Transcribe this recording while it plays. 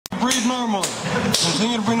breathe normally.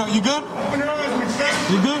 Continue to breathe normally. You good?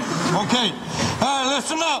 You good? Okay. All right,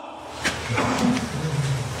 listen up.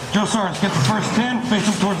 Drill sergeants, get the first 10, face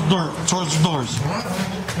them towards the doors.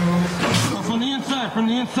 From the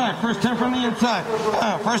inside, first 10 from the inside.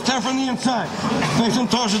 First 10 from the inside, face them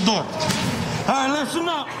towards the door. All right, listen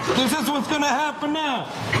up. This is what's going to happen now.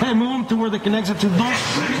 Hey, move them to where they can exit to the door.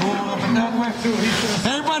 Move them up and that way.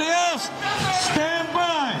 Everybody else, stand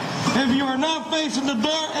by. If you are not facing the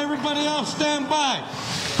door, everybody else stand by.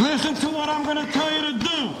 Listen to what I'm going to tell you to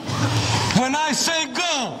do. When I say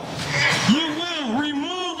go, you will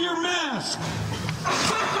remove your mask.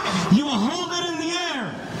 You will hold it in the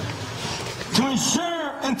air to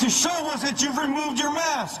ensure and to show us that you've removed your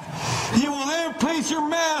mask. You will then place your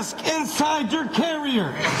mask inside your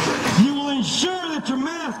carrier. You will ensure that your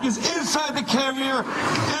mask is inside the carrier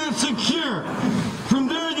and secure. From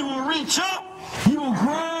there, you will reach up. You will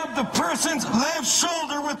grab the person's left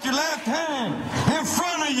shoulder with your left hand in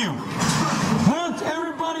front of you. Once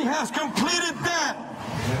everybody has completed that,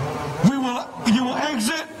 you will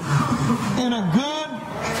exit in a good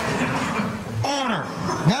order.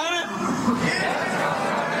 Got it?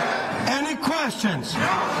 Any questions?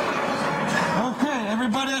 Okay,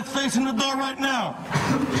 everybody that's facing the door right now,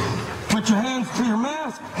 put your hands to your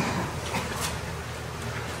mask.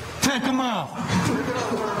 Take them off.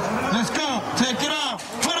 Let's go. Take it off.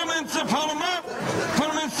 Put them in. Pull them up.